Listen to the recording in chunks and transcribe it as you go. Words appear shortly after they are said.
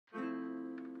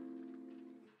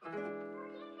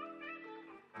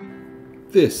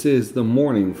This is the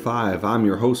Morning Five. I'm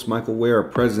your host, Michael Ware,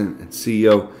 President and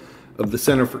CEO of the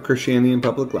Center for Christianity and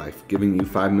Public Life, giving you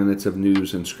 5 minutes of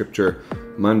news and scripture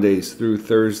Mondays through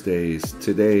Thursdays.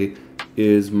 Today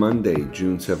is Monday,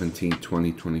 June 17,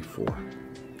 2024.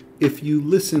 If you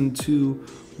listen to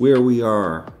where we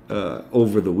are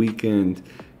over the weekend,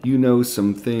 you know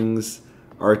some things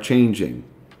are changing.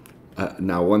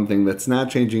 Now, one thing that's not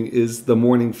changing is the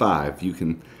Morning Five. You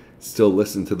can still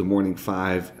listen to the Morning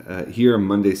Five here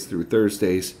Mondays through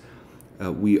Thursdays.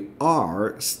 We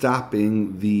are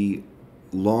stopping the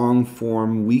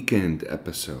long-form weekend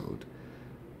episode.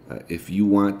 If you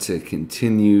want to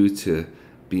continue to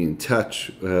be in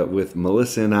touch with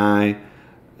Melissa and I,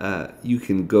 you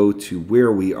can go to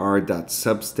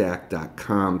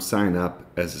whereweare.substack.com, sign up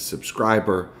as a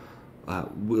subscriber.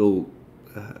 We'll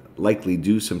likely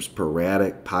do some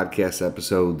sporadic podcast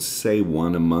episodes, say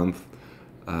one a month.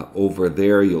 Over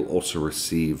there, you'll also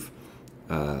receive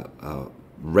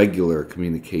regular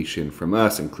communication from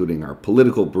us, including our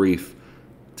political brief,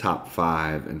 Top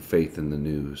 5, and Faith in the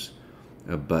News.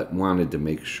 But wanted to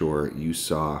make sure you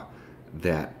saw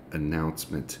that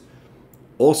announcement.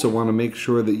 Also want to make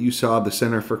sure that you saw the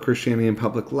Center for Christianity and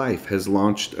Public Life has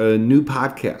launched a new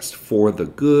podcast for the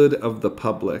good of the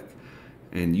public.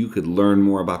 And you could learn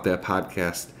more about that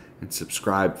podcast and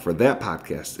subscribe for that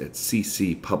podcast at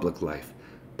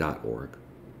ccpubliclife.org.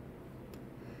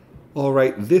 All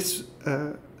right, this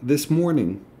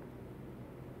morning,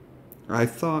 I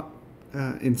thought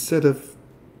instead of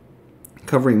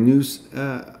covering news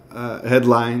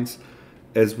headlines,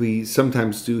 as we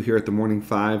sometimes do here at the Morning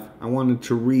Five, I wanted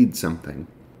to read something.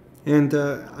 And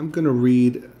I'm going to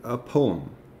read a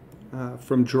poem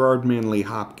from Gerard Manley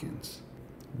Hopkins,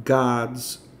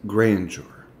 God's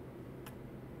Grandeur.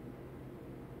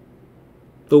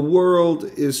 The world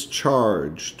is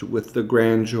charged with the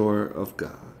grandeur of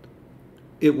God.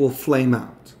 It will flame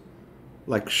out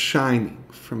like shining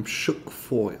from shook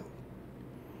foil.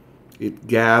 It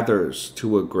gathers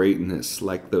to a greatness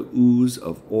like the ooze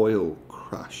of oil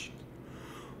crushed.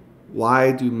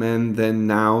 Why do men then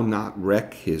now not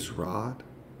wreck his rod?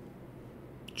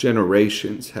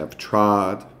 Generations have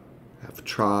trod,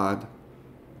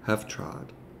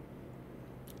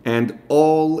 and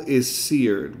all is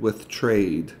seared with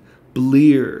trade,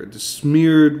 bleared,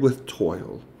 smeared with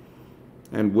toil.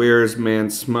 And wears man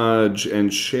smudge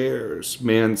and shares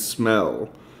man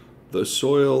smell, the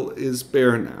soil is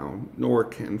bare now, nor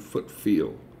can foot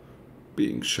feel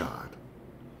being shod.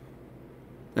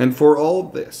 And for all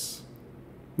this,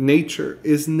 nature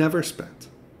is never spent.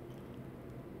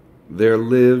 There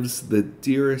lives the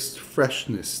dearest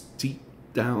freshness deep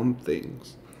down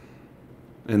things.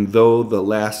 And though the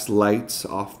last lights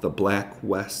off the black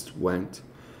west went,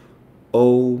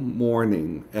 O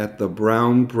morning at the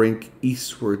brown brink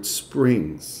eastward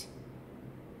springs,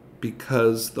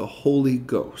 because the Holy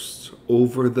Ghost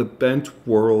over the bent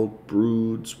world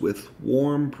broods with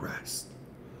warm breast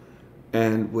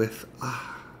and with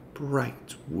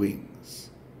bright wings.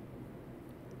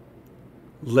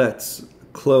 Let's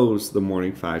close the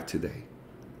Morning Five today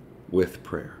with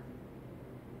prayer.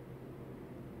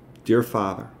 Dear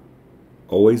Father,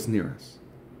 always near us,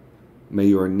 may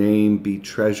your name be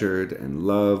treasured and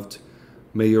loved.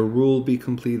 May your rule be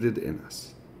completed in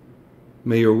us.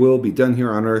 May your will be done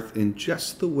here on earth in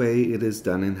just the way it is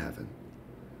done in heaven.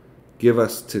 Give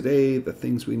us today the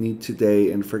things we need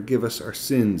today, and forgive us our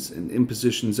sins and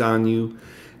impositions on you,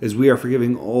 as we are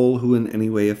forgiving all who in any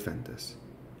way offend us.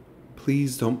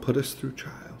 Please don't put us through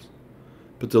trials,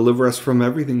 but deliver us from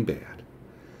everything bad.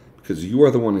 Because you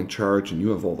are the one in charge, and you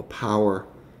have all the power,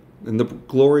 and the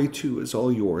glory too is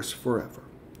all yours forever,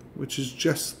 which is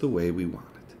just the way we want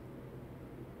it.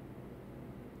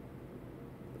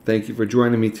 Thank you for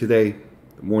joining me today.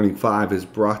 The Morning Five is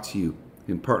brought to you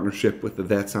in partnership with the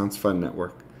That Sounds Fun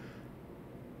Network,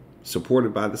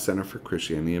 supported by the Center for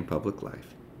Christianity and Public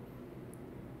Life.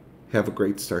 Have a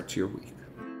great start to your week.